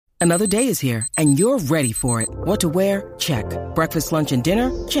Another day is here, and you're ready for it. What to wear? Check. Breakfast, lunch, and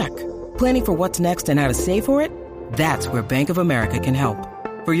dinner? Check. Planning for what's next and how to save for it? That's where Bank of America can help.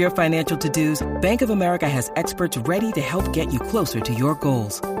 For your financial to-dos, Bank of America has experts ready to help get you closer to your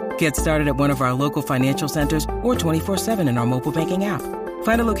goals. Get started at one of our local financial centers or 24/7 in our mobile banking app.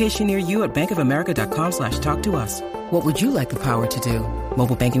 Find a location near you at bankofamerica.com/talktous. What would you like the power to do?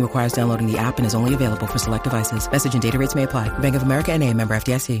 Mobile banking requires downloading the app and is only available for select devices. Message and data rates may apply. Bank of America N.A., member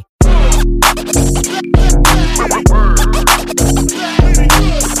FDIC.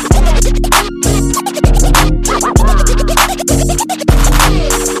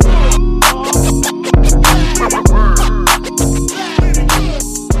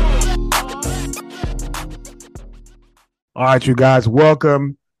 All right, you guys,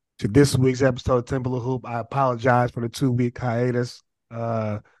 welcome to this week's episode of Temple of Hoop. I apologize for the 2-week hiatus.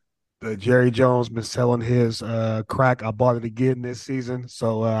 Jerry Jones been selling his crack. I bought it again this season,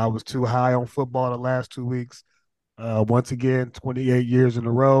 so I was too high on football the last 2 weeks. Once again, 28 years in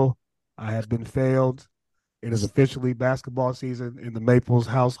a row, I have been failed. It is officially basketball season in the Maples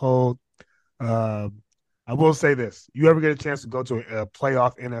household. I will say this. You ever get a chance to go to a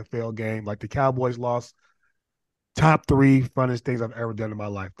playoff NFL game, like the Cowboys lost, top 3 funnest things I've ever done in my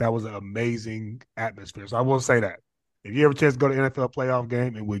life. That was an amazing atmosphere. So I will say that. If you ever chance to go to an NFL playoff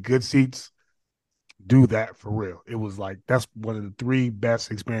game and with good seats, do that for real. It was like, that's one of the 3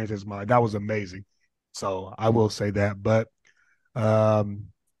 best experiences of my life. That was amazing. So I will say that. But I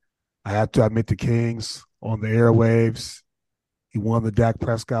have to admit the Kings on the airwaves. He won the Dak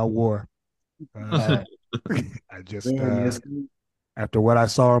Prescott war. I just, after what I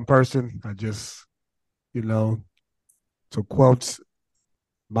saw in person, I just, to quote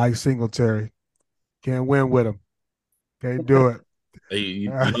Mike Singletary, can't win with him. Can't do it. Hey,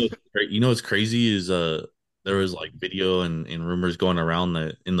 you know what's crazy is there was like video and rumors going around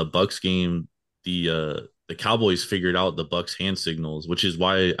that in the Bucks game, the Cowboys figured out the Bucks hand signals, which is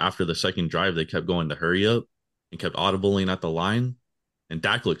why after the second drive they kept going to hurry up and kept audibling at the line. And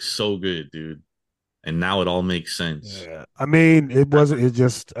Dak looked so good, dude. And now it all makes sense. Yeah. I mean, it wasn't. It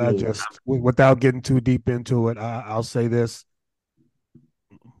just without getting too deep into it, I'll say this: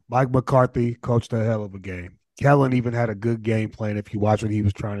 Mike McCarthy coached a hell of a game. Kellen even had a good game plan if you watch what he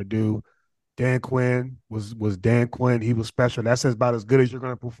was trying to do. Dan Quinn was Dan Quinn. He was special. That's about as good as you're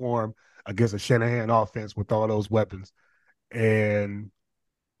going to perform against a Shanahan offense with all those weapons. And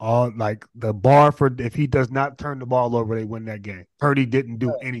all like the bar for if he does not turn the ball over, they win that game. Purdy didn't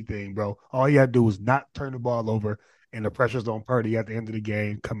do anything, bro. All he had to do was not turn the ball over, and the pressure's on Purdy at the end of the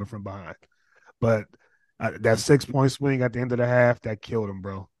game coming from behind. But that 6-point swing at the end of the half, that killed him,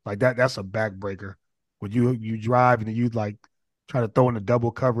 bro. Like that's a backbreaker. When you drive and you like try to throw in the double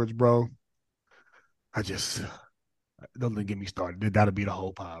coverage, bro. Don't get me started. That'll be the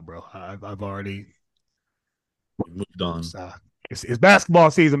whole pile, bro. I've already moved on. It's basketball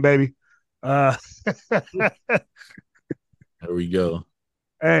season, baby. There we go.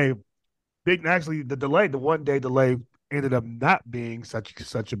 Hey, actually the 1-day delay ended up not being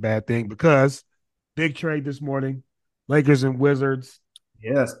such a bad thing because big trade this morning. Lakers and Wizards.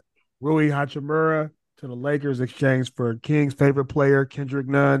 Yes. Rui Hachimura to the Lakers exchanged for Kings' favorite player, Kendrick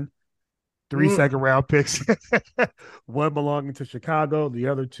Nunn. 3 second-round picks. One belonging to Chicago, the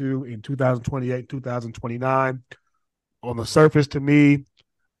other 2 in 2028, 2029. On the surface, to me,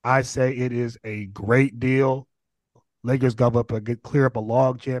 I say it is a great deal. Lakers clear up a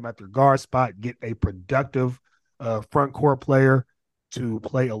log jam at their guard spot, get a productive front court player to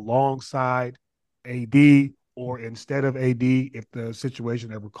play alongside AD or instead of AD if the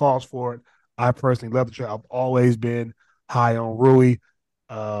situation ever calls for it. I personally love the trade. I've always been high on Rui.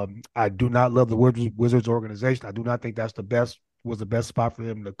 I do not love the Wizards organization. I do not think was the best spot for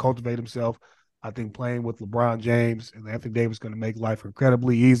him to cultivate himself. I think playing with LeBron James and Anthony Davis is going to make life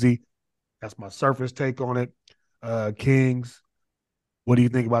incredibly easy. That's my surface take on it. Kings, what do you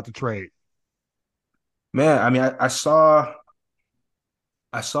think about the trade? Man, I mean, I saw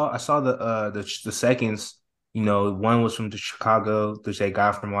the seconds. One was from the Chicago, which they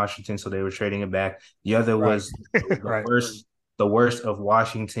got from Washington, so they were trading it back. The other was the worst of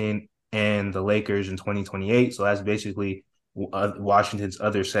Washington and the Lakers in 2028. So that's basically Washington's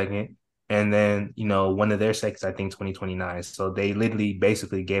other second. And then, one of their seconds, I think 2029. So they literally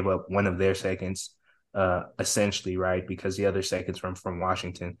basically gave up one of their seconds, essentially, right? Because the other seconds from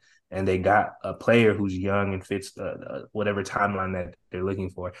Washington. And they got a player who's young and fits whatever timeline that they're looking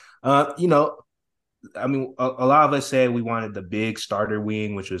for. I mean, a lot of us said we wanted the big starter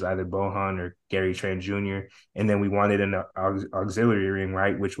wing, which was either Bohan or Gary Trent Jr., and then we wanted an auxiliary wing,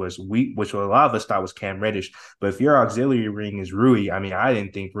 right? Which a lot of us thought was Cam Reddish. But if your auxiliary wing is Rui, I mean, I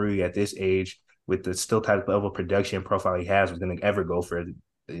didn't think Rui at this age, with the still type of production profile he has, was going to ever go for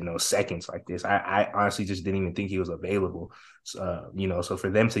seconds like this. I honestly just didn't even think he was available. So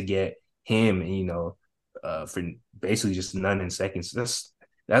for them to get him, for basically just none in seconds,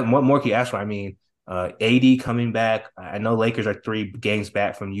 that what more can you ask for? I mean. AD coming back. I know Lakers are 3 games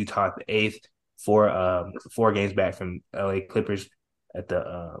back from Utah at the 8th, 4 games back from LA Clippers at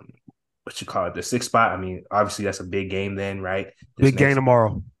the the 6th spot. I mean, obviously that's a big game then, right? Big game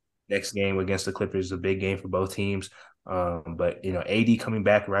tomorrow. Next game against the Clippers is a big game for both teams. But AD coming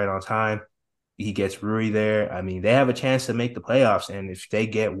back right on time. He gets Rui there. I mean, they have a chance to make the playoffs, and if they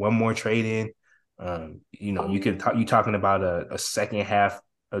get one more trade in, you talking about a second half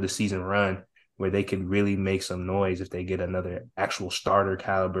of the season run where they could really make some noise if they get another actual starter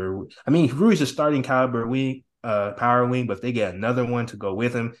caliber. I mean, Rui's a starting caliber wing, power wing, but if they get another one to go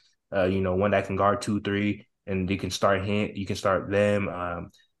with him, one that can guard 2-3, and you can start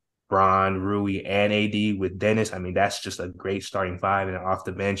them, Bron, Rui, and AD with Dennis. I mean, that's just a great starting 5. And off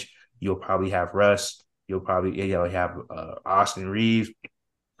the bench, you'll probably have Russ. You'll probably have Austin Reeves,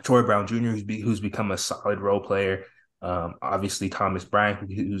 Troy Brown Jr., who's become a solid role player. Obviously Thomas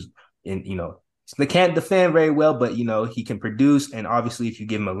Bryant, who's they can't defend very well, but he can produce, and obviously if you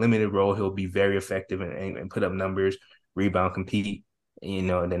give him a limited role, he'll be very effective and put up numbers, rebound, compete, and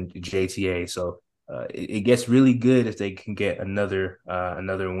then JTA. So it gets really good if they can get another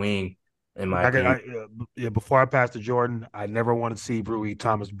wing. In my opinion. Before I pass to Jordan, I never want to see Rui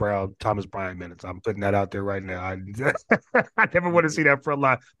Thomas Bryant minutes. I'm putting that out there right now. I never want to see that for a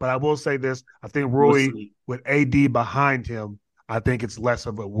lot. But I will say this: I think Rui with AD behind him, I think it's less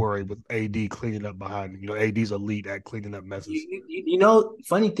of a worry with AD cleaning up behind him. AD's elite at cleaning up messes.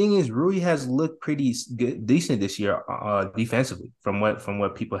 Funny thing is, Rui has looked pretty decent this year defensively from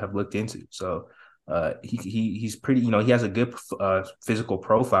what people have looked into. So he's pretty. He has a good physical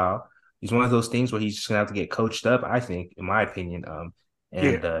profile. He's one of those things where he's just gonna have to get coached up, I think, in my opinion.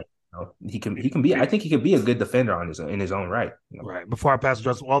 He can be. I think he could be a good defender in his own right. Right. Before I pass to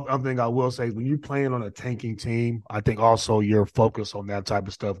Justin, one other thing I will say: when you're playing on a tanking team, I think also your focus on that type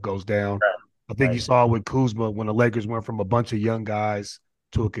of stuff goes down. Right. I think you saw with Kuzma when the Lakers went from a bunch of young guys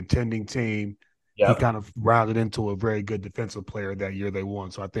to a contending team. Yep. He kind of rounded into a very good defensive player that year they won.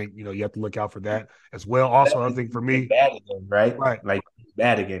 So I think you have to look out for that as well. Also, I think for me, bad again, right? Like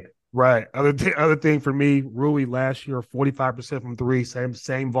bad again. Right. Other thing for me, Rui last year, 45% from 3,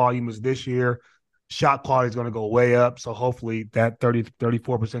 same volume as this year. Shot quality is going to go way up. So hopefully that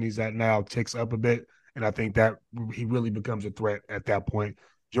 34% he's at now ticks up a bit. And I think that he really becomes a threat at that point.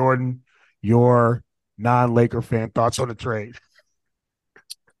 Jordan, your non-Laker fan, thoughts on the trade?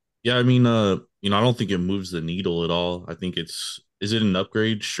 Yeah, I mean, I don't think it moves the needle at all. I think is it an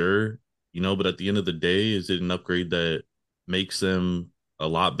upgrade? Sure. But at the end of the day, is it an upgrade that makes them a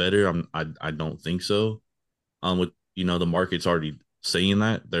lot better? I don't think so. With the market's already saying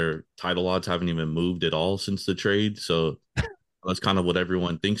that their title odds haven't even moved at all since the trade, so that's kind of what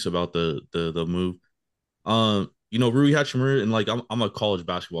everyone thinks about the move. Rui Hachimura, and I'm a college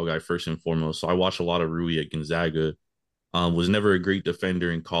basketball guy first and foremost, so I watch a lot of Rui at Gonzaga. Was never a great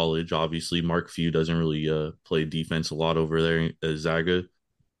defender in college. Obviously, Mark Few doesn't really play defense a lot over there at Gonzaga.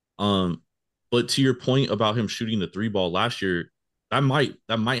 But to your point about him shooting the 3 ball last year, that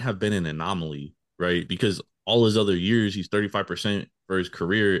might have been an anomaly, right? Because all his other years, he's 35% for his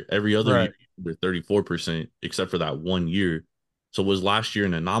career. Every other year, they're 34%, except for that 1 year. So was last year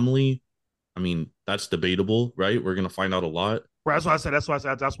an anomaly? I mean, that's debatable, right? We're gonna find out a lot. Right, that's why I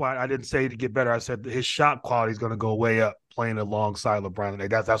said. That's why I didn't say to get better. I said his shot quality is going to go way up playing alongside LeBron.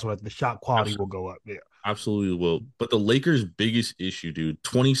 That's what the shot quality will go up. Yeah, absolutely will. But the Lakers' biggest issue, dude,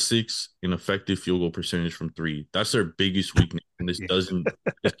 26 in effective field goal percentage from 3. That's their biggest weakness, and this doesn't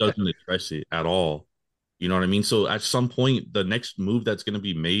address it at all. You know what I mean? So at some point, the next move that's going to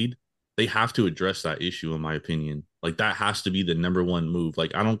be made, they have to address that issue, in my opinion. That has to be the number one move. I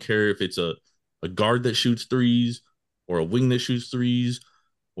don't care if it's a guard that shoots threes, or a wing that shoots threes,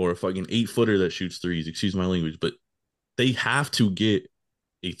 or a fucking 8-footer that shoots threes, excuse my language, but they have to get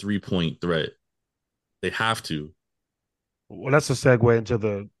a 3-point threat. They have to. Well, that's a segue into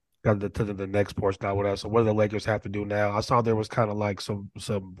the next portion now. So what do the Lakers have to do now? I saw there was kind of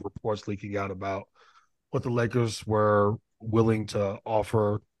some reports leaking out about what the Lakers were willing to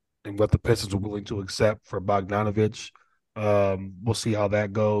offer and what the Pistons were willing to accept for Bogdanović. We'll see how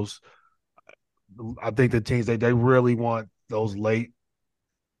that goes. I think the teams they really want those late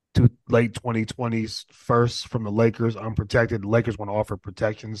to late 2020s first from the Lakers, unprotected. The Lakers want to offer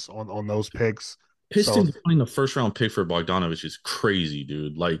protections on those picks. So Pistons playing the first round pick for Bogdanovich is crazy,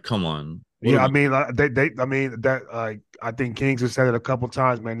 dude. Like, come on. What are yeah, I we mean, I mean that I think Kings have said it a couple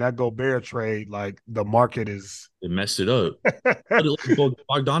times, man. That Gobert trade, like the market is. they messed it up? But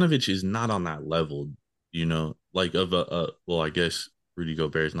Bogdanovich is not on that level, like of well, I guess Rudy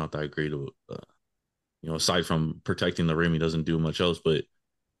Gobert is not that great of aside from protecting the rim, he doesn't do much else. But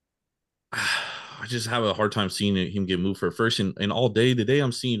I just have a hard time seeing him get moved for first. And all day today,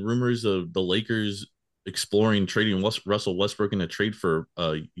 I'm seeing rumors of the Lakers exploring trading Russell Westbrook in a trade for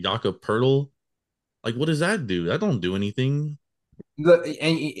Jakob Pertl. Like, what does that do? That don't do anything. Look,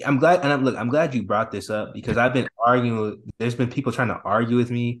 and I'm glad you brought this up because I've been arguing. There's been people trying to argue with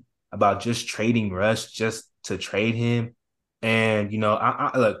me about just trading Russ just to trade him, and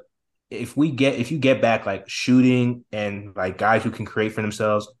I look if you get back like shooting and like guys who can create for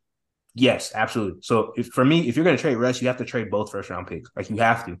themselves. Yes, absolutely. So for me, if you're going to trade Russ, you have to trade both first round picks. Like you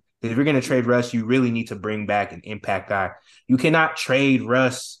have to. If you're going to trade Russ, you really need to bring back an impact guy. You cannot trade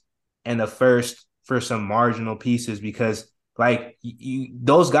Russ and the first for some marginal pieces because like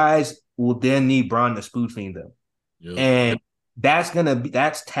those guys will then need Braun to spoon feed them, Yep. and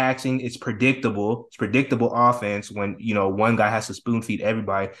that's taxing. It's predictable. It's predictable offense when one guy has to spoon feed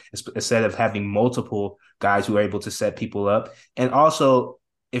everybody instead of having multiple guys who are able to set people up, and also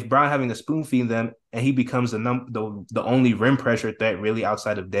if Brown having to spoon feed them and he becomes the only rim pressure threat really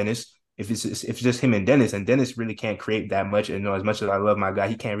outside of Dennis, if it's just him and Dennis really can't create that much. And as much as I love my guy,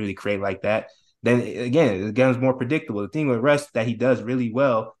 he can't really create like that. Then again, the game's more predictable. The thing with Russ that he does really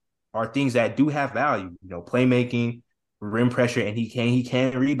well are things that do have value. Playmaking, rim pressure, and he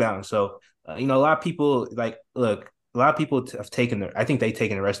can rebound. So a lot of people look. A lot of people have I think they've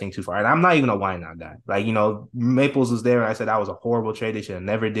taken the wrestling too far. And I'm not even a why not guy. Like, Maples was there and I said that was a horrible trade. They should have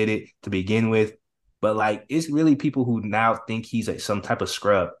never did it to begin with. But like, it's really people who now think he's like some type of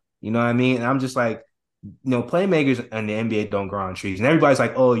scrub. You know what I mean? And I'm just like, playmakers in the NBA don't grow on trees. And everybody's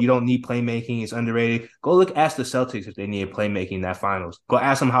like, oh, you don't need playmaking. It's underrated. Go ask the Celtics if they needed playmaking in that finals. Go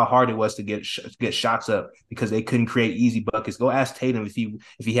ask them how hard it was to get shots up because they couldn't create easy buckets. Go ask Tatum if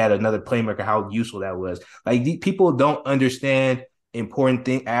he had another playmaker, how useful that was. Like, people don't understand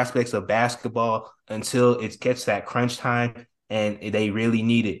important aspects of basketball until it gets that crunch time and they really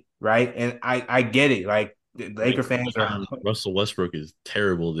need it, right? And I get it. Like, the Laker fans are Russell Westbrook is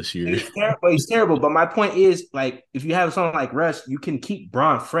terrible this year. He's terrible. But my point is, like, if you have someone like Russ, you can keep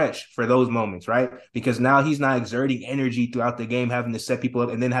Braun fresh for those moments, right? Because now he's not exerting energy throughout the game, having to set people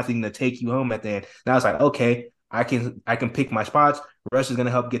up and then having to take you home at the end. Now it's like, okay, I can pick my spots. Russ is going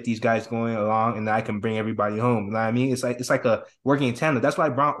to help get these guys going along, and I can bring everybody home. You know what I mean? It's like a working in tandem. That's why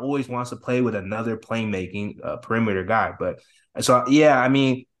Braun always wants to play with another playmaking perimeter guy. But so yeah, I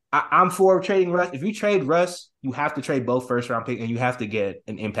mean. I'm for trading Russ. If you trade Russ, you have to trade both first round picks and you have to get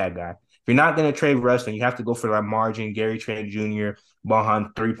an impact guy. If you're not going to trade Russ, then you have to go for like margin, Gary Trent Jr.,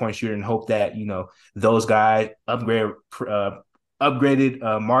 Bohan 3-point shooter, and hope that those guys upgraded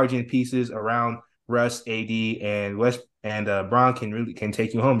margin pieces around Russ, AD, and West and Braun can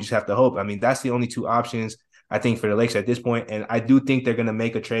take you home. You just have to hope. I mean, that's the only two options I think for the Lakers at this point, and I do think they're going to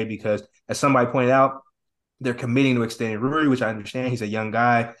make a trade because, as somebody pointed out, they're committing to extending Rui, which I understand. He's a young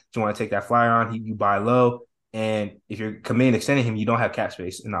guy. You want to take that flyer on. You buy low. And if you're committing to extending him, you don't have cap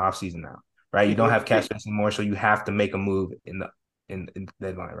space in the offseason now, right? You don't have cap space anymore, so you have to make a move in the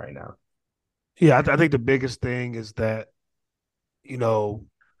deadline right now. Yeah, I think the biggest thing is that, to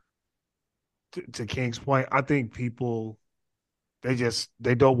King's point, I think people,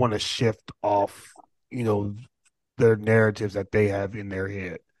 they don't want to shift off, their narratives that they have in their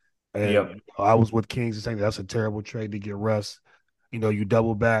head. And Yep. I was with Kings and saying that's a terrible trade to get Russ. You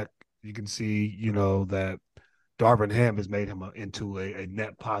double back, you can see, that Darvin Ham has made him into a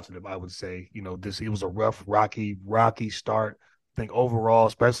net positive, I would say. It was a rough, rocky start. I think overall,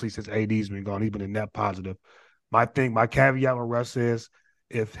 especially since AD's been gone, he's been a net positive. My caveat with Russ is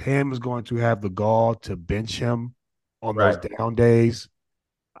if Ham is going to have the gall to bench him on those down days,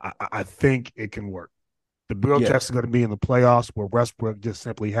 I think it can work. The real test is going to be in the playoffs where Westbrook just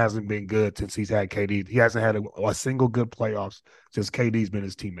simply hasn't been good since he's had KD. He hasn't had a single good playoffs since KD's been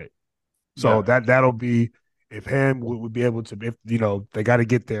his teammate. So that'll be if Ham would be able to, if they got to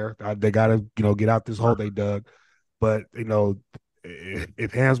get there, they got to get out this hole they dug. But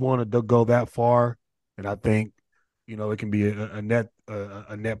if Ham's want to go that far, and I think it can be a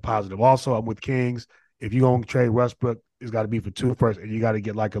net positive. Also, I'm with Kings. If you're going to trade Westbrook, it's got to be for 2 first, and you got to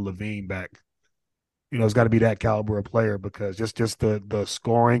get like a Levine back. It's got to be that caliber of player because just the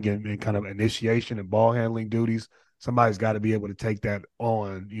scoring and kind of initiation and ball handling duties somebody's got to be able to take that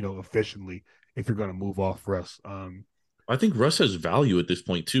on, efficiently if you're going to move off Russ. I think Russ has value at this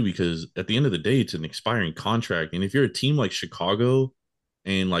point too, because at the end of the day, it's an expiring contract. And if you're a team like Chicago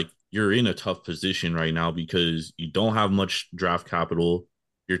and like you're in a tough position right now because you don't have much draft capital,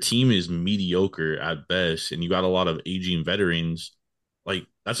 your team is mediocre at best, and you got a lot of aging veterans, like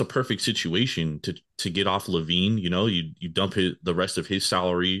that's a perfect situation to get off LaVine. You dump the rest of his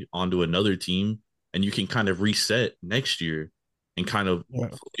salary onto another team, and you can kind of reset next year and kind of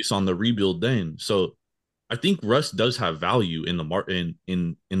focus on the rebuild then. So I think Russ does have value in the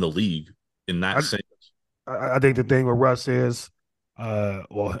in the league in that sense. I think the thing with Russ is,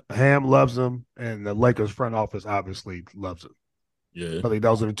 Ham loves him, and the Lakers front office obviously loves him. Yeah, I think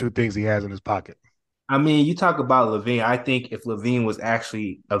those are the two things he has in his pocket. I mean, you talk about LaVine. I think if LaVine was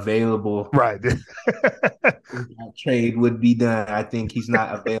actually available, right, that trade would be done. I think he's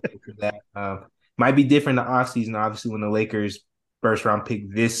not available for that. Might be different in the offseason, obviously, when the Lakers' first round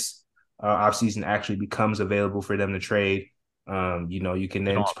pick this offseason actually becomes available for them to trade. You can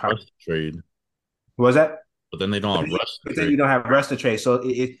then trade. What was that? But then they don't have Russ. But then you don't have Russ to trade. So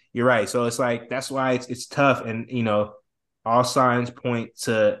you're right. So it's like that's why it's tough. And all signs point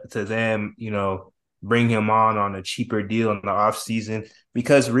to them, bring him on a cheaper deal in the offseason.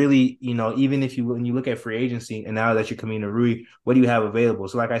 Because really, even when you look at free agency and now that you're coming to Rui, what do you have available?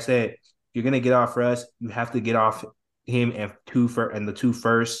 So like I said, you're gonna get off Russ, you have to get off him and the two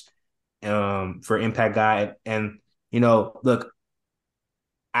first for impact guy. And look,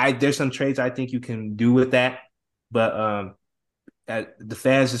 there's some trades I think you can do with that, but the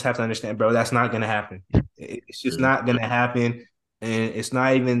fans just have to understand, bro, that's not gonna happen. It's just not gonna happen. And it's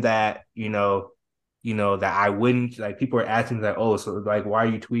not even that, that I wouldn't, like, people are asking like, oh, so like, why are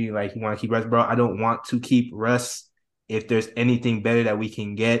you tweeting like you want to keep Russ? Bro, I don't want to keep Russ if there's anything better that we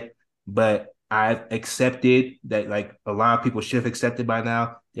can get. But I've accepted that, like a lot of people should have accepted by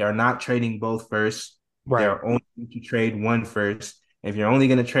now, they are not trading both first. Right. They're only going to trade one first. If you're only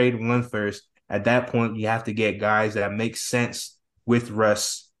going to trade one first, at that point, you have to get guys that make sense with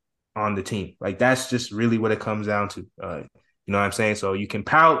Russ on the team. Like, that's just really what it comes down to. You know what I'm saying? So you can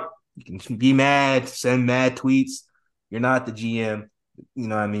pout, you can be mad, send mad tweets. You're not the GM. You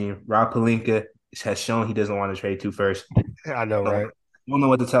know what I mean? Rob Pelinka has shown he doesn't want to trade two first. I know, right? I don't know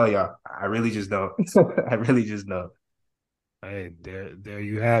what to tell y'all. I really just don't. I really just don't. Hey, there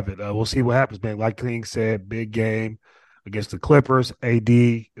you have it. We'll see what happens, man. Like King said, big game against the Clippers. AD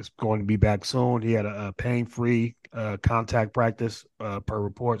is going to be back soon. He had a pain-free contact practice per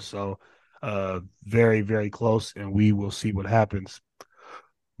report. So very, very close, and we will see what happens.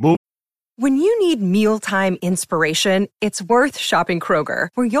 When you need mealtime inspiration, it's worth shopping Kroger,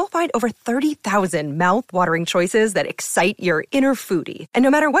 where you'll find over 30,000 mouth-watering choices that excite your inner foodie. And no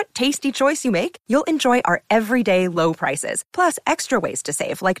matter what tasty choice you make, you'll enjoy our everyday low prices, plus extra ways to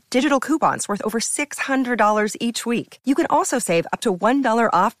save, like digital coupons worth over $600 each week. You can also save up to $1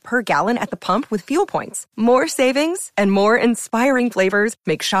 off per gallon at the pump with fuel points. More savings and more inspiring flavors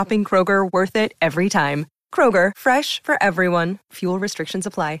make shopping Kroger worth it every time. Kroger, fresh for everyone. Fuel restrictions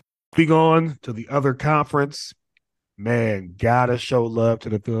apply. We going to the other conference. Man, gotta show love to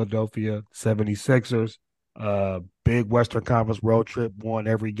the Philadelphia 76ers. Big Western Conference road trip, won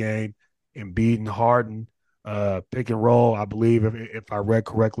every game. Embiid and Harden, pick and roll, I believe, if I read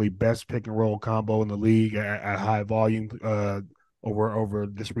correctly, best pick and roll combo in the league at high volume over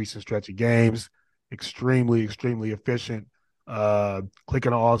this recent stretch of games. Extremely, extremely efficient.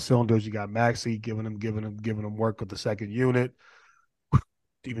 Clicking on all cylinders. You got Maxey giving them work with the second unit.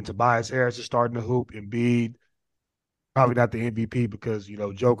 Even Tobias Harris is starting to hoop. Embiid, probably not the MVP because,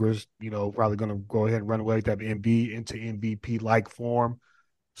 Joker's, probably going to go ahead and run away with that Embiid into MVP-like form.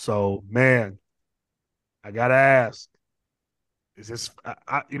 So, man, I got to ask, is this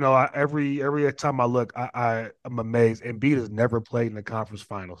every time I look, I'm amazed. Embiid has never played in the conference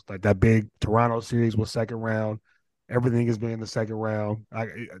finals. Like that big Toronto series was second round. Everything has been in the second round.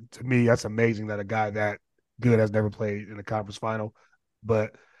 To me, that's amazing that a guy that good has never played in the conference final.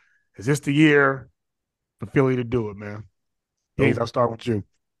 But is this the year for Philly to do it, man? Gaines, I'll start with you.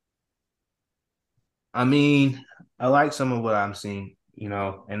 I mean, I like some of what I'm seeing,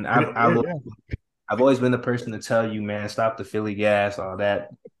 and I've always been the person to tell you, man, stop the Philly gas, all that.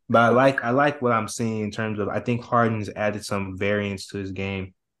 But I like what I'm seeing in terms of, I think Harden's added some variance to his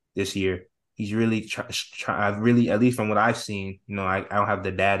game this year. He's really I've really, at least from what I've seen, I don't have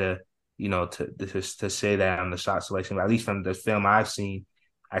the data, to say that on the shot selection, but at least from the film I've seen,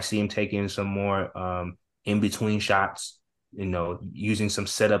 I see him taking some more in between shots, using some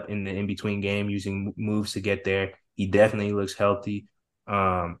setup in the in between game, using moves to get there. He definitely looks healthy.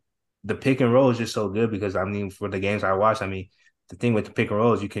 the pick and roll is just so good because I mean, for the games I watch, I mean, the thing with the pick and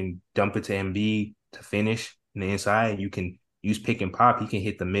roll is you can dump it to Embiid to finish in the inside. You can use pick and pop. He can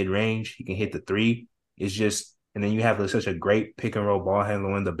hit the mid range. He can hit the three. It's just, and then you have such a great pick and roll ball handler,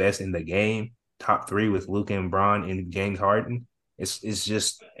 one of the best in the game, top three with Luka and Bron and James Harden. It's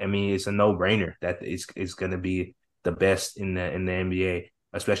just, I mean, it's a no brainer that it's going to be the best in the NBA,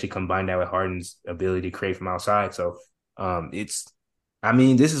 especially combine that with Harden's ability to create from outside. So it's I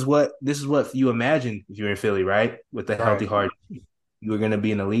mean, this is what you imagine if you're in Philly, right? With the healthy Right. heart, you're going to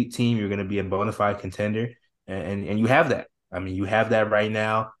be an elite team. You're going to be a bona fide contender, and you have that. I mean, you have that right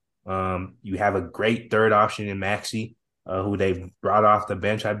now. You have a great third option in Maxi, who they brought off the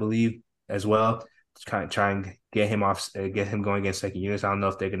bench, I believe, as well. To kind of try and get him off, get him going against second units. I don't know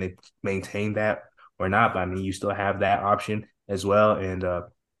if they're going to maintain that or not, but I mean, you still have that option as well. And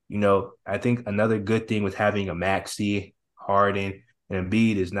I think another good thing with having a Maxi, Harden, and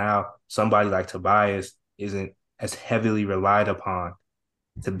Embiid is now somebody like Tobias isn't as heavily relied upon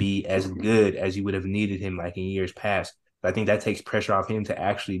to be as good as you would have needed him like in years past. I think that takes pressure off him to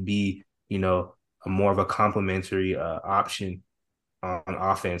actually be, a more of a complementary option on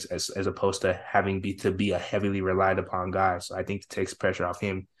offense as opposed to having to be a heavily relied upon guy. So I think it takes pressure off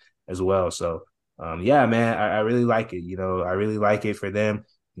him as well. So yeah, man, I really like it. I really like it for them.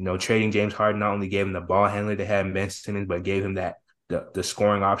 Trading James Harden not only gave him the ball handler they had in Ben Simmons, but gave him the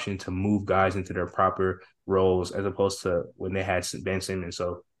scoring option to move guys into their proper roles as opposed to when they had Ben Simmons.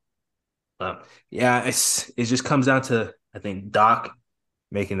 So yeah, it just comes down to I think Doc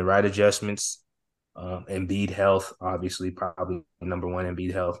making the right adjustments, Embiid health, obviously probably number one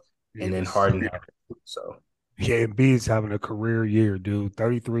Embiid health, and then Yes. Harden health. So Yeah, Embiid's having a career year, dude.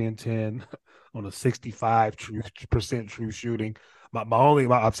 33 and 10 on a 65% true shooting.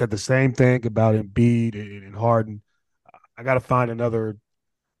 I've said the same thing about Embiid and Harden. I got to find another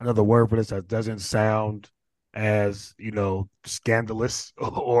word for this that doesn't sound as, scandalous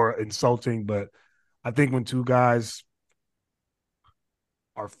or insulting, but I think when two guys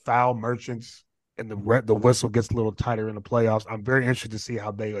are foul merchants and the whistle gets a little tighter in the playoffs, I'm very interested to see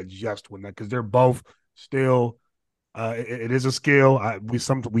how they adjust when that because they're both still it is a skill.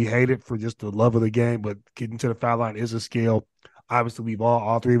 We hate it for just the love of the game, but getting to the foul line is a skill. Obviously, we've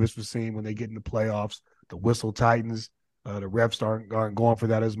all three of us have seen when they get in the playoffs, the whistle tightens, the refs aren't going for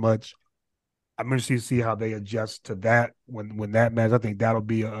that as much. I'm interested to see how they adjust to that when that matters. I think that'll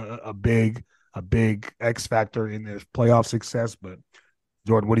be a big X factor in their playoff success. But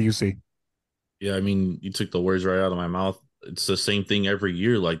Jordan, what do you see? Yeah, I mean, you took the words right out of my mouth. It's the same thing every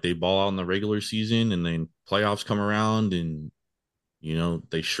year. Like they ball out in the regular season and then playoffs come around and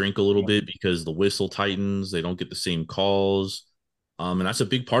they shrink a little bit because the whistle tightens, they don't get the same calls. And that's a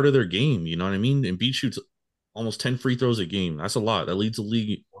big part of their game, you know what I mean? And Embiid shoots almost 10 free throws a game. That's a lot. That leads the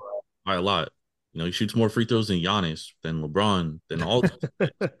league by a lot. He shoots more free throws than Giannis, than LeBron, than all.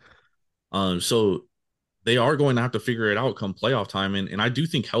 So they are going to have to figure it out come playoff time. And I do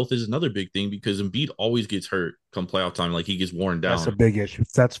think health is another big thing because Embiid always gets hurt come playoff time. Like he gets worn That's a down. big issue.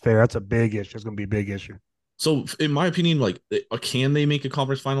 That's fair. That's a big issue. It's going to be a big issue. So in my opinion, like can they make a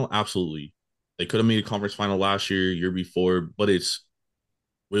conference final? Absolutely. They could have made a conference final last year before, but it's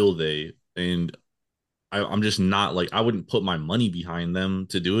will they? And I'm just not like I wouldn't put my money behind them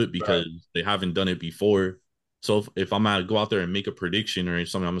to do it right. because they haven't done it before. So if I'm gonna go out there and make a prediction or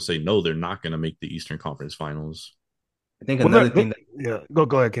something, I'm gonna say no, they're not gonna make the Eastern Conference Finals. I think Well, another thing that yeah, go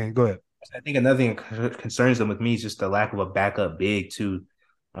ahead, Ken. Go ahead. I think another thing that concerns them with me is just the lack of a backup big too.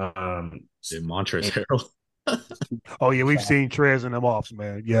 Montrezl And Harrell. Oh yeah, we've seen Trez and them offs,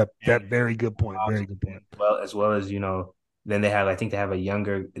 man. Yeah, that very good point. Very good point. as well as then they have I think they have a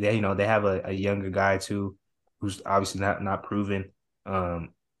younger they have a younger guy too who's obviously not proven.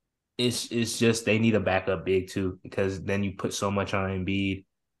 It's just they need a backup big too because then you put so much on Embiid,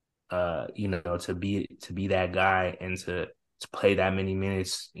 to be that guy and to play that many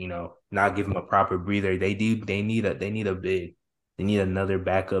minutes, not give him a proper breather. They need a big, they need another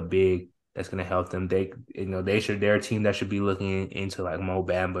backup big that's gonna help them. They're a team that should be looking into like Mo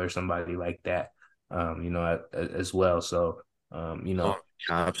Bamba or somebody like that, as well. So,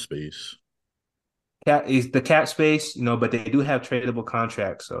 Cap space. cap is the cap space, but they do have tradable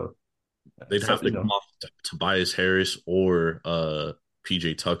contracts. So, They'd have to come off Tobias Harris or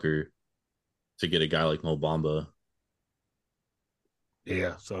PJ Tucker to get a guy like Mo Bamba.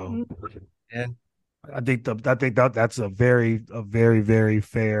 Yeah. So yeah. I think that's a very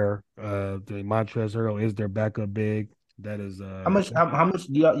fair. The Montrezl Harrell is their backup big. That is How much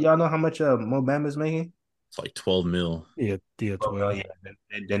do y'all know how much Mo Bamba's making? It's like 12 mil. yeah 12. Yeah,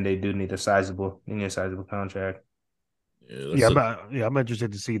 then they do need a sizable contract. I'm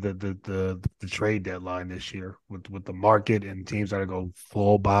interested to see the trade deadline this year with the market and teams that are go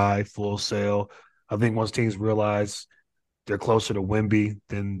full buy, full sell. I think once teams realize they're closer to Wemby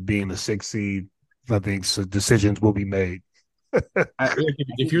than being the 6th seed, I think decisions will be made.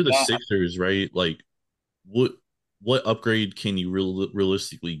 If you're the Sixers, right? Like, what upgrade can you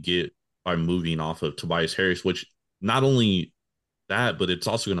realistically get by moving off of Tobias Harris? Which not only that, but it's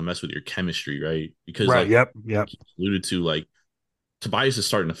also going to mess with your chemistry, right? Because right, yep. Alluded to, like Tobias is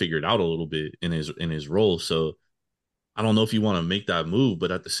starting to figure it out a little bit in his role. So I don't know if you want to make that move,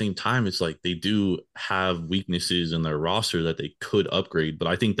 but at the same time, it's like they do have weaknesses in their roster that they could upgrade. But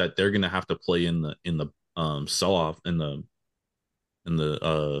I think that they're going to have to play in the sell off in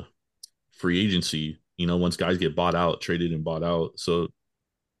the free agency. Once guys get bought out, traded and bought out. So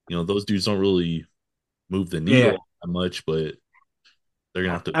those dudes don't really move the needle that much, but they're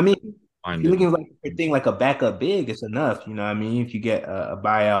gonna have to. I mean, if you're looking like a thing like a backup big, it's enough. You know what I mean? If you get a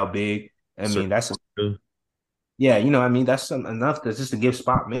buyout big, I mean, that's yeah, I mean, that's enough just to give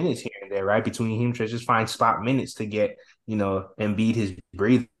spot minutes here and there, right? Between him to just find spot minutes to get, and beat his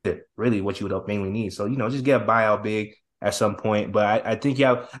breather, really what you would mainly need. So, just get a buyout big at some point. But I think,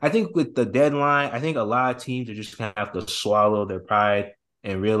 I think with the deadline, I think a lot of teams are just going to have to swallow their pride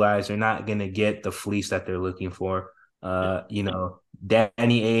and realize they're not going to get the fleece that they're looking for. Danny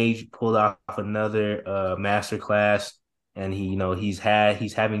Ainge pulled off another masterclass, and he's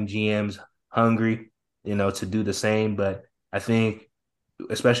having GMs hungry, to do the same. But I think,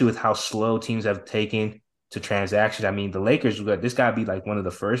 especially with how slow teams have taken to transactions, I mean, the Lakers, this got to be like one of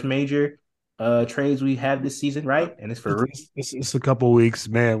the first major trades we have this season, right? And it's for it's a couple weeks,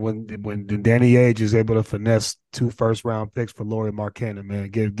 man. When Danny Ainge is able to finesse 2 first-round picks for Lauri Markkanen,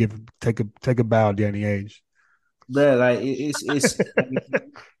 man, take a bow, Danny Ainge. But like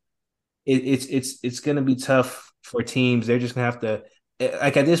it's gonna be tough for teams. They're just gonna have to,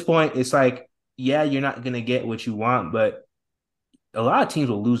 like, at this point, it's like, yeah, you're not gonna get what you want, but a lot of teams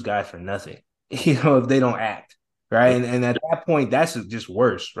will lose guys for nothing, if they don't act right. And at that point, that's just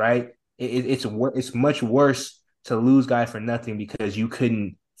worse, right? It's much worse to lose guys for nothing because you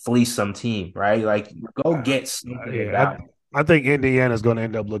couldn't fleece some team, right? Like, go get something. I think Indiana's going to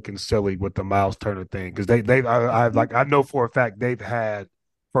end up looking silly with the Miles Turner thing because I know for a fact they've had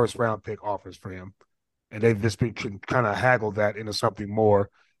 1st-round pick offers for him, and they've just been kind of haggled that into something more.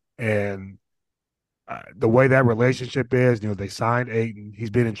 And the way that relationship is, they signed Ayton. He's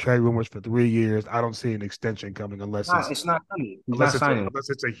been in trade rumors for 3 years. I don't see an extension coming unless it's not coming. Unless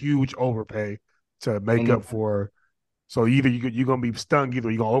it's a huge overpay to make up for. So either you're going to be stung. Either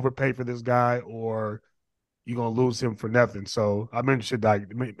you're going to overpay for this guy or you're going to lose him for nothing. So I'm interested.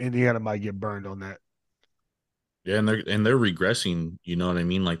 Like, Indiana might get burned on that. Yeah, and they're regressing. You know what I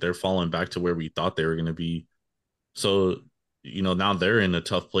mean? Like, they're falling back to where we thought they were going to be. So, now they're in a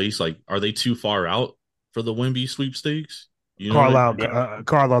tough place. Like, are they too far out for the Wemby sweepstakes? Carlisle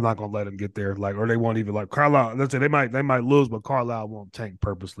not going to let them get there. Like, or they won't even like Carlisle. Let's say they might lose, but Carlisle won't tank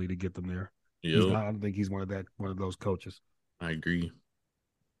purposely to get them there. I don't think he's one of those coaches. I agree.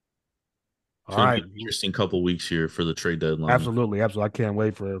 All right, interesting couple weeks here for the trade deadline. Absolutely. I can't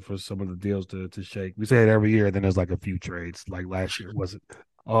wait for some of the deals to shake. We say it every year, then there's like a few trades. Like last year, wasn't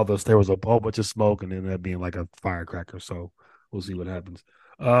all those? There was a whole bunch of smoke, and then that being like a firecracker. So we'll see what happens.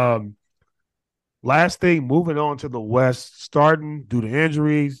 Last thing, moving on to the West, starting due to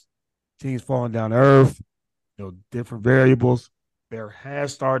injuries, teams falling down to earth, different variables. There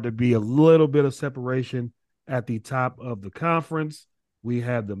has started to be a little bit of separation at the top of the conference. We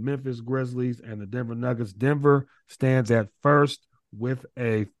have the Memphis Grizzlies and the Denver Nuggets. Denver stands at first with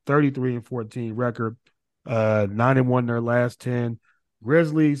a 33-14 record, 9-1 their last 10.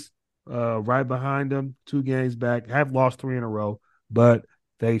 Grizzlies right behind them, 2 games back, have lost 3 in a row, but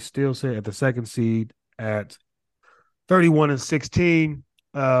they still sit at the 2nd seed at 31-16.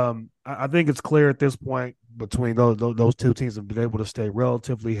 I think it's clear at this point between those 2 teams have been able to stay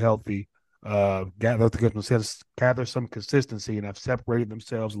relatively healthy, gather some consistency, and have separated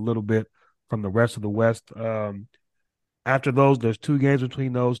themselves a little bit from the rest of the West. After those, there's 2 games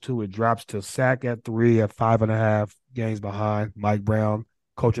between those 2. It drops to Sac at 3 at 5.5 games behind. Mike Brown,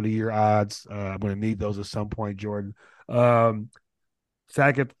 Coach of the Year odds. I'm going to need those at some point, Jordan.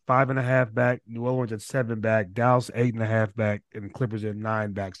 Sac at 5.5 back, New Orleans at 7 back, Dallas 8.5 back, and Clippers at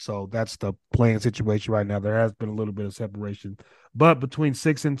 9 back. So that's the playing situation right now. There has been a little bit of separation, but between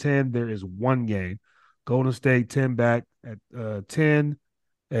 6 and 10, there is 1 game. Golden State 10 back at 10,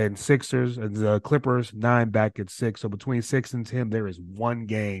 and Sixers and the Clippers 9 back at 6. So between 6 and 10, there is 1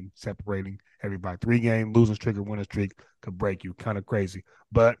 game separating everybody. 3-game losing streak or winning streak could break you. Kind of crazy.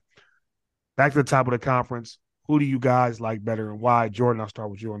 But back to the top of the conference. Who do you guys like better and why? Jordan, I'll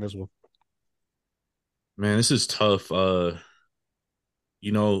start with you on this one. Man, this is tough.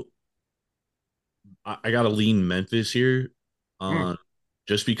 You know, I gotta lean Memphis here. Mm.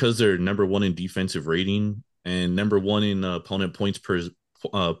 Just because they're number one in defensive rating and number one in opponent points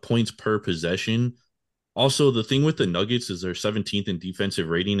per possession. Also, the thing with the Nuggets is they're 17th in defensive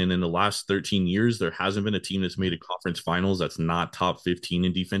rating, and in the last 13 years, there hasn't been a team that's made a conference finals that's not top 15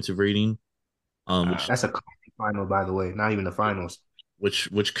 in defensive rating. Which That's a final, by the way, not even the finals.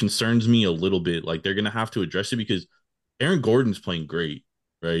 which concerns me a little bit. Like they're gonna have to address it because Aaron Gordon's playing great,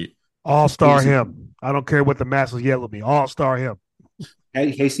 right? All-star him. I don't care what the masses yell at me. All-star him.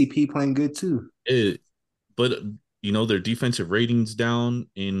 KCP playing good too. But their defensive ratings down,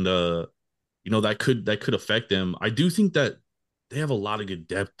 and that could affect them. I do think that they have a lot of good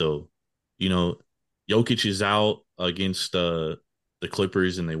depth, though. Jokic is out against the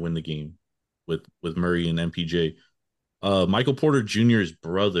Clippers, and they win the game with Murray and MPJ. Michael Porter Jr.'s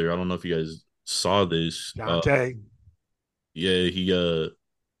brother. I don't know if you guys saw this. Dante. Yeah, he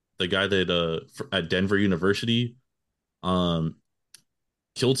the guy that at Denver University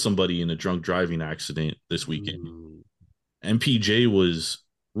killed somebody in a drunk driving accident this weekend. MPJ was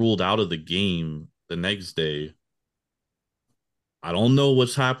ruled out of the game the next day. I don't know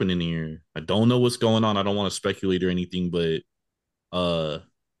what's happening here. I don't know what's going on. I don't want to speculate or anything, but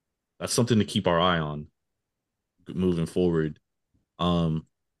that's something to keep our eye on moving forward. I'm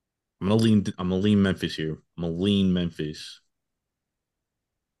gonna lean Memphis here. I'm gonna lean Memphis.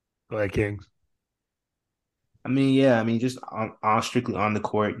 Go ahead, Kings. Just on strictly on the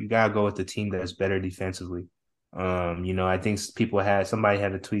court, you gotta go with the team that's better defensively. I think somebody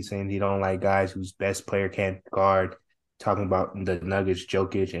had a tweet saying he don't like guys whose best player can't guard, talking about the Nuggets,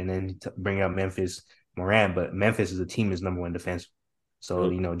 Jokic, and then bring up Memphis Morant. But Memphis as a team is number one defense. So,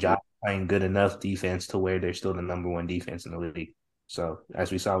 Josh playing good enough defense to where they're still the number one defense in the league. So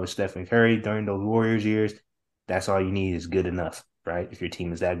as we saw with Stephen Curry during those Warriors years, that's all you need is good enough, right? If your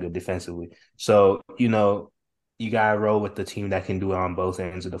team is that good defensively. So, you got to roll with the team that can do it on both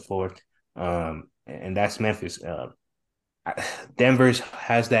ends of the floor. And that's Memphis. Denver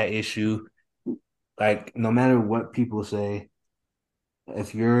has that issue. Like, no matter what people say,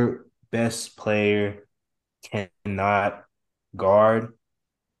 if your best player cannot guard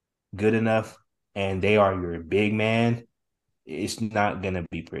good enough and they are your big man, it's not going to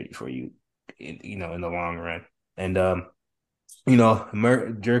be pretty for you, in the long run. And,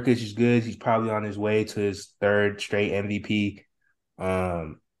 Jerkic is good. He's probably on his way to his third straight MVP.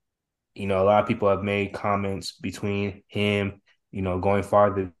 A lot of people have made comments between him, going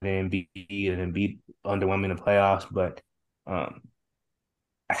farther than Embiid and Embiid underwhelming in the playoffs. But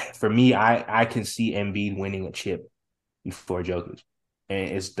for me, I can see Embiid winning a chip before Jokic. And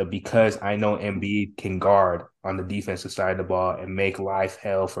it's because I know Embiid can guard on the defensive side of the ball and make life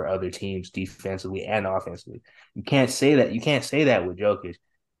hell for other teams defensively and offensively. You can't say that. You can't say that with Jokic.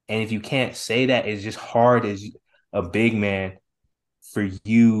 And if you can't say that, it's just hard as a big man for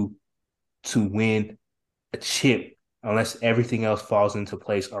you to win a chip unless everything else falls into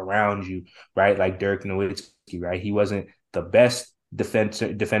place around you, right? Like Dirk Nowitzki, right? He wasn't the best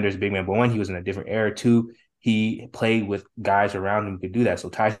defender's big man, but one, he was in a different era. Two, he played with guys around him who could do that. So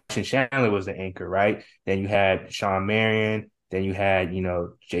Tyson Chandler was the anchor, right? Then you had Shawn Marion. Then you had,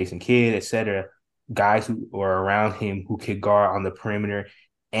 Jason Kidd, etc. Guys who were around him who could guard on the perimeter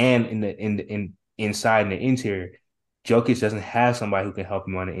and in inside and the interior. Jokic doesn't have somebody who can help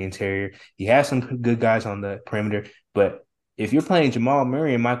him on the interior. He has some good guys on the perimeter, but if you're playing Jamal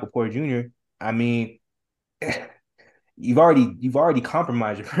Murray and Michael Porter Jr., I mean, you've already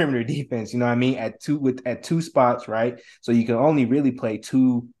compromised your perimeter defense. You know what I mean? At two spots, right? So you can only really play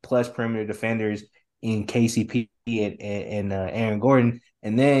 2+ perimeter defenders in KCP and Aaron Gordon,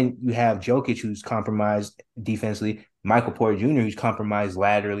 and then you have Jokic who's compromised defensively, Michael Porter Jr. who's compromised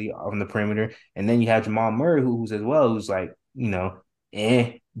laterally on the perimeter, and then you have Jamal Murray who's as well who's like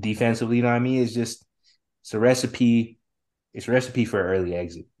defensively. You know what I mean? It's a recipe. It's a recipe for an early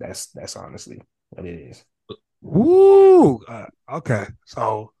exit. That's honestly what it is. Woo! Okay,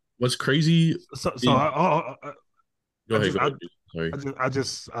 so what's crazy? Go ahead. Sorry,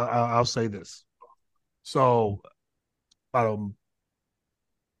 I'll say this. So, about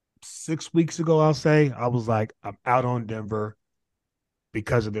 6 weeks ago, I'll say I was like, I'm out on Denver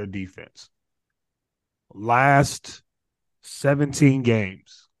because of their defense. Last 17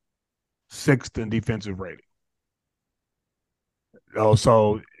 games, 6th in defensive rating.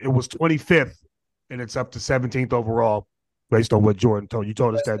 So it was 25th. And it's up to 17th overall based on what Jordan told you. You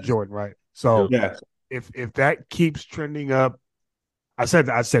told us that, Jordan, right? So yeah. If that keeps trending up,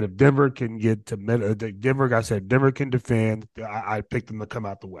 I said if Denver can get to Denver, I said Denver can defend. I picked them to come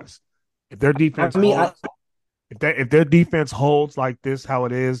out the West. If their defense holds, if their defense holds like this, how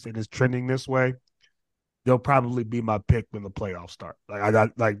it is, and is trending this way, they'll probably be my pick when the playoffs start. Like I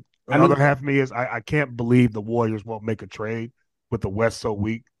got like another half of me is I can't believe the Warriors won't make a trade with the West so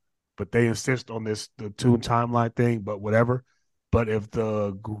weak, but they insist on the two timeline thing. But whatever. But if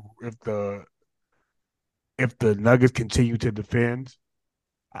the Nuggets continue to defend,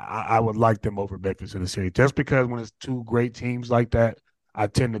 I would like them over Memphis in the series. Just because when it's two great teams like that, I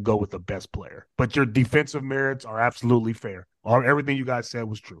tend to go with the best player. But your defensive merits are absolutely fair. Everything you guys said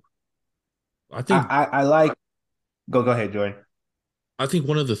was true. I think I like. Go ahead, Jordan. I think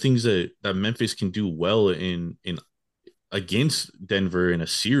one of the things that Memphis can do well in against Denver in a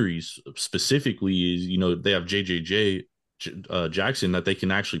series specifically is, they have JJJ Jackson that they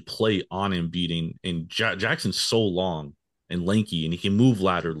can actually play on Embiid, and Jackson's so long and lanky, and he can move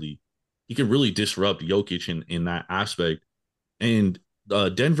laterally. He can really disrupt Jokic in that aspect. And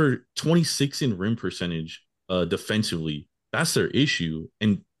Denver 26 in rim percentage defensively. That's their issue,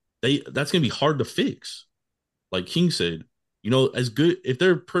 and that's gonna be hard to fix. Like King said, as good if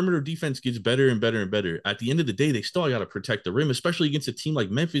their perimeter defense gets better and better and better, at the end of the day, they still got to protect the rim, especially against a team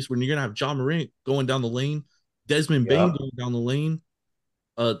like Memphis, when you're gonna have Ja Morant going down the lane, Desmond Bane going down the lane.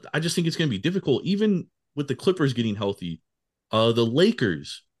 I just think it's gonna be difficult, even with the Clippers getting healthy. The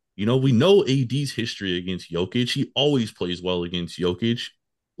Lakers, we know AD's history against Jokic. He always plays well against Jokic.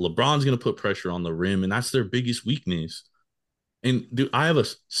 LeBron's gonna put pressure on the rim, and that's their biggest weakness. And dude, I have a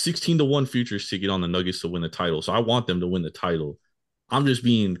 16-1 futures ticket on the Nuggets to win the title, so I want them to win the title. I'm just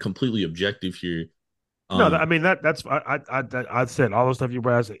being completely objective here. No, I mean that's I said all the stuff you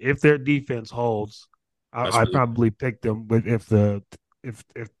brought. If their defense holds, I probably pick them. But if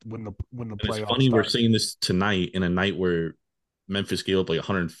when the playoffs. It's funny we're saying this tonight in a night where Memphis gave up like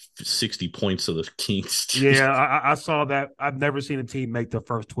 160 points to the Kings. Yeah, I saw that. I've never seen a team make their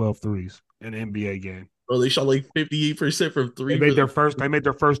first 12 threes in an NBA game. Bro, they shot like 58% from three. They made their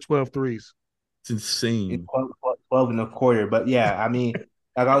first 12 threes. It's insane. 12 in a quarter. But yeah, I mean,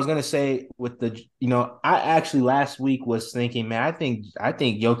 like I was gonna say with the, I actually last week was thinking, man, I think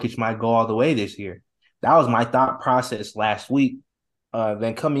Jokic might go all the way this year. That was my thought process last week.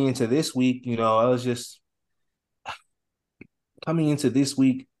 Then coming into this week, I was just coming into this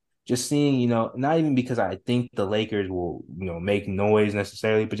week, just seeing, not even because I think the Lakers will, make noise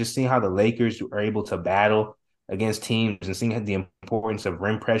necessarily, but just seeing how the Lakers are able to battle against teams and seeing the importance of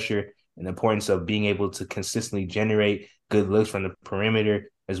rim pressure and the importance of being able to consistently generate good looks from the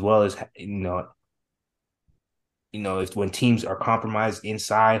perimeter, as well as, if when teams are compromised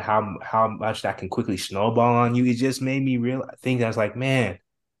inside, how much that can quickly snowball on you. It just made me think that I was like, man,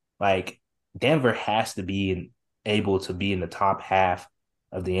 like Denver has to be able to be in the top half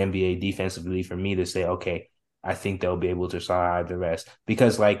of the NBA defensively for me to say, okay, I think they'll be able to survive the rest.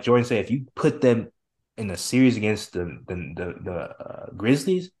 Because like Jordan said, if you put them in a series against the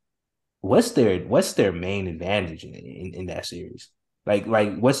Grizzlies, what's their main advantage in that series? Like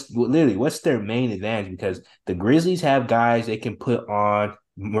what's their main advantage? Because the Grizzlies have guys they can put on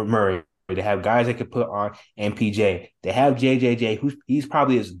Murray. They have guys they can put on MPJ. They have JJJ, he's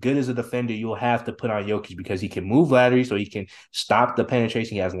probably as good as a defender you'll have to put on Jokic because he can move laterally, so he can stop the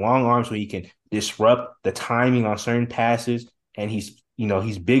penetration. He has long arms, so he can disrupt the timing on certain passes. And he's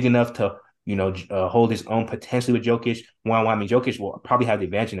big enough to hold his own potentially with Jokic. Jokic will probably have the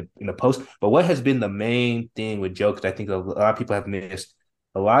advantage in the post. But what has been the main thing with Jokic, I think a lot of people have missed.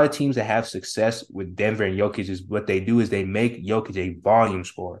 A lot of teams that have success with Denver and Jokic is what they do is they make Jokic a volume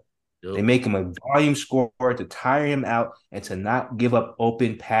scorer. Yep. They make him a volume scorer to tire him out and to not give up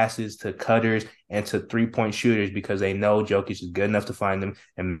open passes to cutters and to three-point shooters because they know Jokic is good enough to find them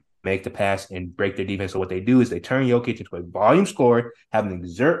and make the pass and break their defense. So what they do is they turn Jokic into a volume scorer, have him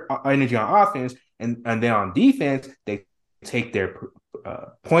exert energy on offense, and then on defense, they take their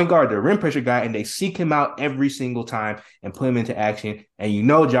point guard, their rim pressure guy, and they seek him out every single time and put him into action. And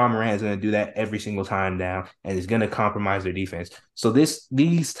Ja Morant is going to do that every single time down, and it's going to compromise their defense. So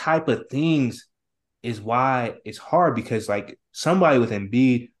these type of things is why it's hard, because like somebody with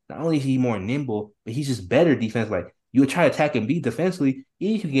Embiid, not only is he more nimble, but he's just better defense. Like you would try to attack Embiid defensively,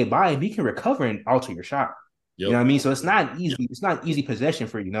 he can get by him, he can recover and alter your shot. Yep. You know what I mean? So it's not easy. It's not easy possession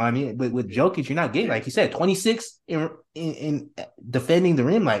for you. You know what I mean? But with Jokic, you're not getting, like you said, 26 in defending the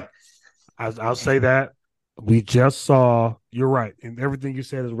rim. Like I'll say that we just saw. You're right, and everything you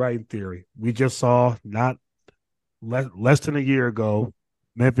said is right in theory. We just saw not less than a year ago,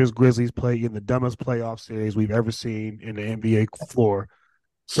 Memphis Grizzlies play in the dumbest playoff series we've ever seen in the NBA floor.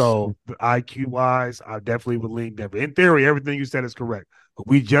 So the IQ wise, I definitely would lean Denver. In theory, everything you said is correct. But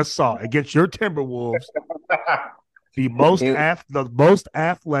we just saw against your Timberwolves the most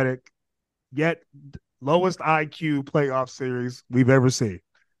athletic yet lowest IQ playoff series we've ever seen.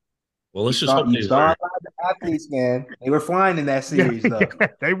 Well, let's just hope you saw a lot of athletes, man. They were flying in that series, though.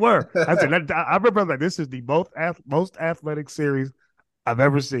 They were. I remember like this is the most athletic series I've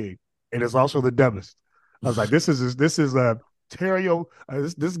ever seen. It is also the dumbest. I was like, this is a stereo.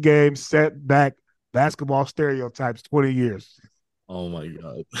 This game set back basketball stereotypes 20 years. Oh my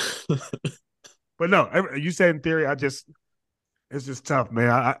god. But no, you said in theory. It's just tough, man.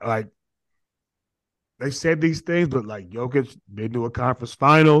 I like they said these things, but like Jokic been to a conference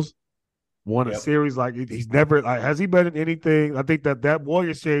finals, won a series. Like he's never like has he been in anything? I think that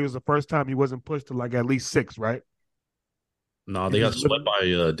Warriors series was the first time he wasn't pushed to like at least 6, right? No, they got swept by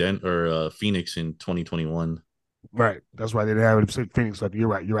Phoenix in 2021. Right. That's why they didn't have it in Phoenix. Like you're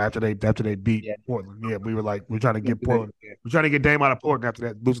right. You're after they beat Portland. Yeah, we were like, we're trying to get Portland. We're trying to get Dame out of Portland after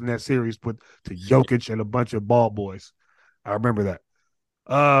that, losing that series to Jokic and a bunch of ball boys. I remember that.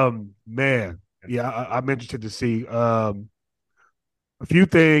 Man. Yeah, I'm interested to see a few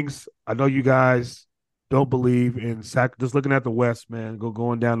things. I know you guys don't believe in just looking at the West, man.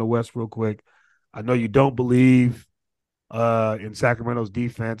 Going down the West real quick. I know you don't believe in Sacramento's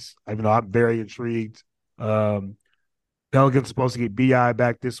defense, even though I'm very intrigued. Pelicans supposed to get BI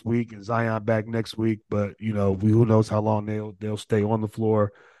back this week and Zion back next week, but who knows how long they'll stay on the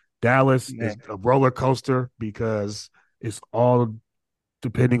floor. Dallas is a roller coaster because it's all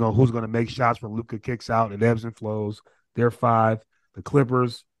depending on who's going to make shots when Luka kicks out. It ebbs and flows. They're 5. The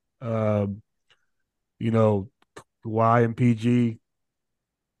Clippers, Kawhi and PG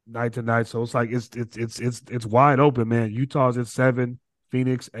night to night. So it's like it's wide open, man. Utah's at 7,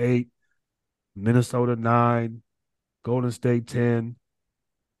 Phoenix 8, Minnesota 9, Golden State 10,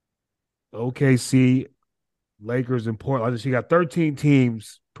 OKC, Lakers, and Portland. You got 13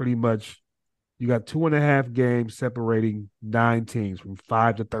 teams pretty much. You got 2.5 games separating 9 teams from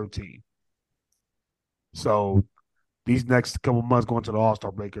 5 to 13. So these next couple months going to the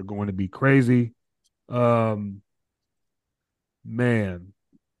All-Star break are going to be crazy. Man,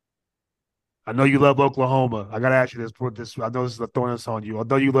 I know you love Oklahoma. I got to ask you this. I know this is throwing this on you.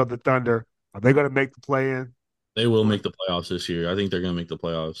 Although you love the Thunder, are they going to make the play-in? They will make the playoffs this year. I think they're going to make the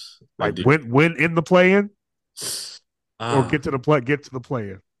playoffs. Like win in the play-in, or get to the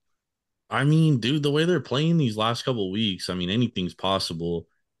play-in. I mean, dude, the way they're playing these last couple of weeks, I mean, anything's possible.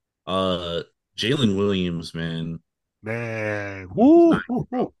 Jalen Williams, man, woo.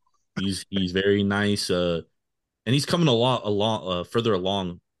 He's very nice. And he's coming a lot further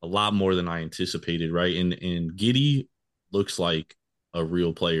along, a lot more than I anticipated, right? And Giddey looks like a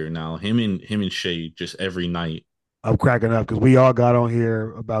real player now. Him and Shea just every night. I'm cracking up because we all got on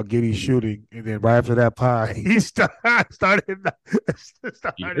here about Giddey shooting, and then right after that pod, he started.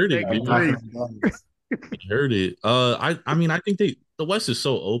 He heard it. He heard it. I mean, I think the West is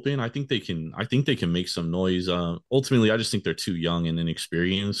so open. I think they can make some noise. Ultimately, I just think they're too young and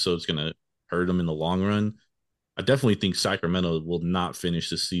inexperienced, so it's gonna hurt them in the long run. I definitely think Sacramento will not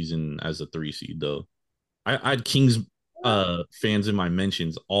finish this season as a 3 seed, though. I had Kings fans in my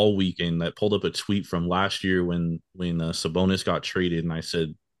mentions all weekend that pulled up a tweet from last year when Sabonis got traded, and I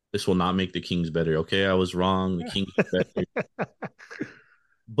said, this will not make the Kings better. Okay, I was wrong. The Kings are better.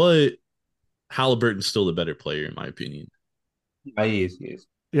 But Halliburton's still the better player, in my opinion. He is.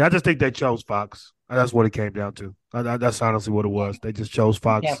 Yeah, I just think they chose Fox. That's what it came down to. That's honestly what it was. They just chose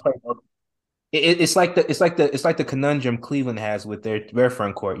Fox. It's like the conundrum Cleveland has with their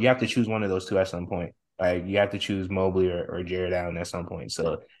front court. You have to choose one of those two at some point. Like you have to choose Mobley or Jared Allen at some point.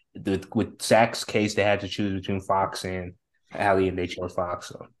 So with Zach's case, they had to choose between Fox and Allie, and they chose Fox.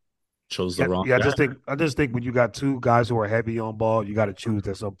 So chose the wrong. Yeah, I just think when you got 2 guys who are heavy on ball, you got to choose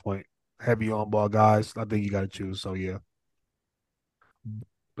at some point. Heavy on ball guys, I think you got to choose. So yeah,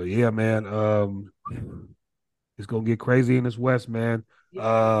 but yeah, man, it's gonna get crazy in this West, man.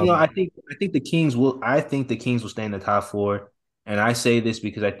 I think the Kings will. I think the Kings will stay in the top 4, and I say this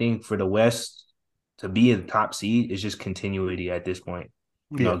because I think for the West to be in the top seed is just continuity at this point.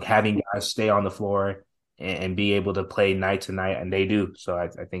 Having guys stay on the floor and be able to play night to night, and they do. So I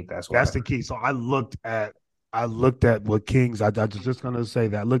think that's the key. So I looked at what Kings. I was just gonna say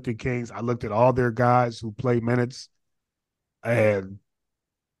that. I looked at Kings. I looked at all their guys who play minutes, and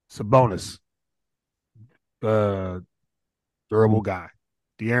Sabonis, durable guy.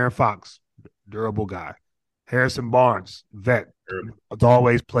 De'Aaron Fox, durable guy. Harrison Barnes, vet, has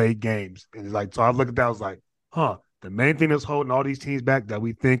always played games. And like, so I looked at that, I was like, the main thing that's holding all these teams back that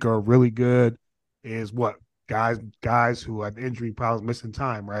we think are really good is what? guys who have injury problems, missing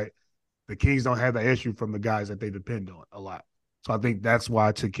time, right? The Kings don't have that issue from the guys that they depend on a lot. So I think that's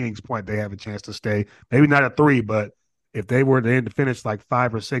why, to King's point, they have a chance to stay. Maybe not at 3, but if they were to finish like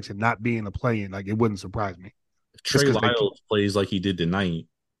 5 or 6 and not be in the play-in, like, it wouldn't surprise me. If Trey Lyles plays like he did tonight,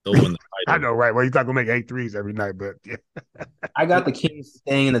 they'll win the title. I know, right? Well, he's not gonna make 8 threes every night, but yeah. I got the Kings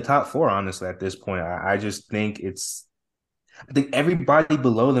staying in the top 4, honestly, at this point. I just think I think everybody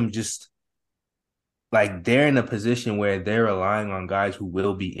below them just like they're in a position where they're relying on guys who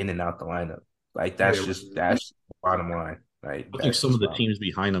will be in and out the lineup. Like that's the bottom line. Like I think some of the teams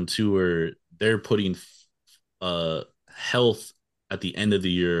behind them too are they're putting health at the end of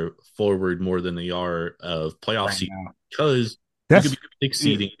the year forward more than they are of playoff season, because you could be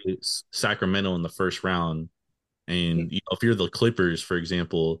exceeding Sacramento in the first round. And if you're the Clippers, for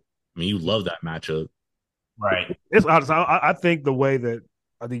example, I mean, you love that matchup. Right. It's honest. I think the way that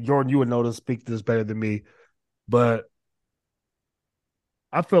I think, Jordan, you would know to speak to this better than me, but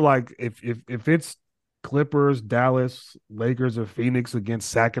I feel like if it's Clippers, Dallas, Lakers, or Phoenix against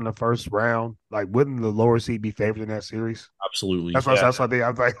Sac in the first round, like, wouldn't the lower seed be favored in that series? Absolutely. That's what I think.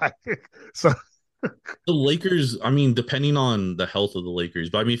 I was like, so the Lakers, I mean, depending on the health of the Lakers,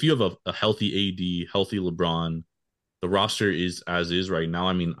 but I mean, if you have a healthy AD, healthy LeBron, the roster is as is right now.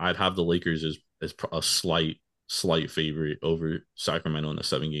 I mean, I'd have the Lakers as a slight favorite over Sacramento in a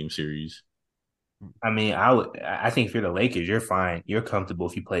 7-game series. I mean, I think if you're the Lakers, you're fine. You're comfortable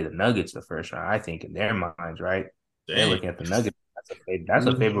if you play the Nuggets the first round. I think in their minds, right? Dang. They're looking at the Nuggets. That's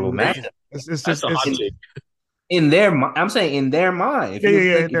a favorable matchup. In their, I'm saying in their mind.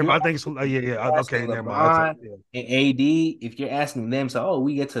 If I think so. Okay, in their mind. And AD, if you're asking them, so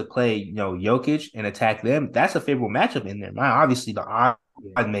we get to play, Jokic and attack them, that's a favorable matchup in their mind. Obviously, the odds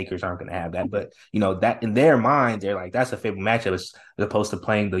makers aren't going to have that, but that in their mind, they're like, that's a favorable matchup as opposed to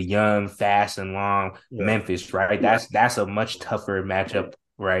playing the young, fast, and long Memphis, right? That's a much tougher matchup,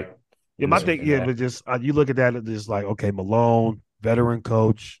 right? Yeah, my thing, but just you look at that, it's just like, okay, Malone, veteran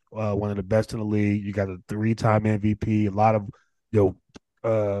coach, one of the best in the league. You got a 3-time MVP. A lot of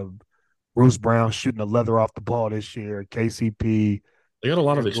Bruce Brown shooting the leather off the ball this year. KCP. They got a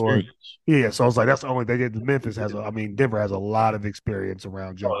lot of experience. Yeah, so I was like, that's the only thing. Memphis has. Denver has a lot of experience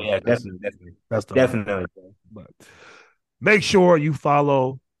around Jordan. Oh yeah, definitely. That's definitely. But make sure you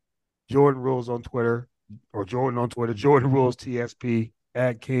follow Jordan Rules on Twitter, or Jordan on Twitter. Jordan Rules TSP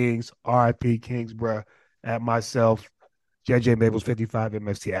at Kings, RIP Kingsborough, at myself. JJ Mabels 55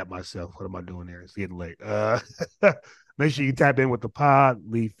 MST at myself. What am I doing there? It's getting late. Make sure you tap in with the pod,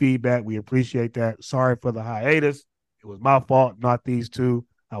 leave feedback. We appreciate that. Sorry for the hiatus. It was my fault, not these two.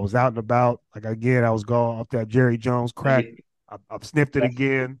 I was out and about. Like, again, I was going off that Jerry Jones crack. I've sniffed it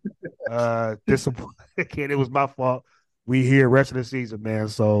again. Disappointed. Again, it was my fault. We here rest of the season, man.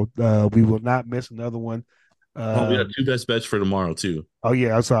 So we will not miss another one. We got 2 best bets for tomorrow, too. Oh,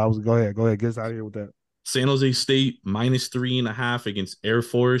 yeah. I'm sorry. Go ahead. Get us out of here with that. San Jose State -3.5 against Air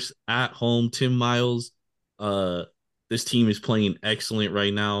Force at home. Tim Miles. This team is playing excellent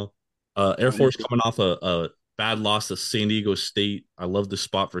right now. Air Force coming off a bad loss to San Diego State. I love the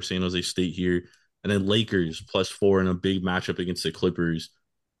spot for San Jose State here. And then Lakers +4 in a big matchup against the Clippers.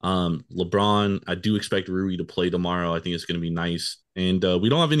 LeBron, I do expect Rui to play tomorrow. I think it's going to be nice. And we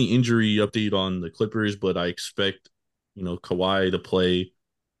don't have any injury update on the Clippers, but I expect, Kawhi to play.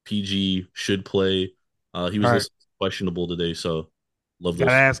 PG should play. He was questionable today, so love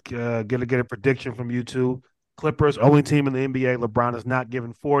this. Gotta get a prediction from you two. Clippers, only team in the NBA. LeBron is not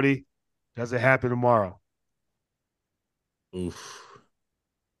giving 40. Does it happen tomorrow? Oof.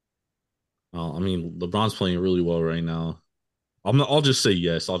 Well, I mean, LeBron's playing really well right now. I'll just say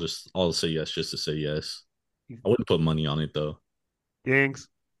yes. I'll say yes just to say yes. I wouldn't put money on it though. Kings,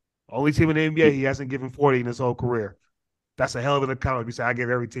 only team in the NBA he hasn't given 40 in his whole career. That's a hell of an accomplishment. You say I give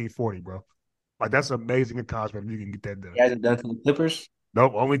every team 40, bro. Like, that's an amazing accomplishment if you can get that done. He hasn't done to the Clippers?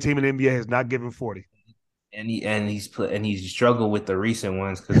 Nope. Only team in the NBA has not given 40. And he's struggled with the recent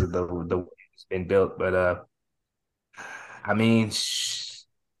ones because of the way it's been built. But I mean,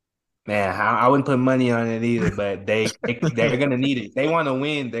 man, I wouldn't put money on it either. But they're gonna need it. They want to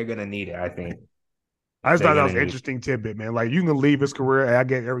win. They're gonna need it. I think. I just thought that was an interesting tidbit, man. Like, you can leave his career, and I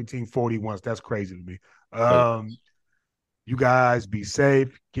get every team 40 once. That's crazy to me. You guys be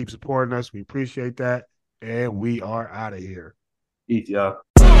safe. Keep supporting us. We appreciate that. And we are out of here. Peace, y'all.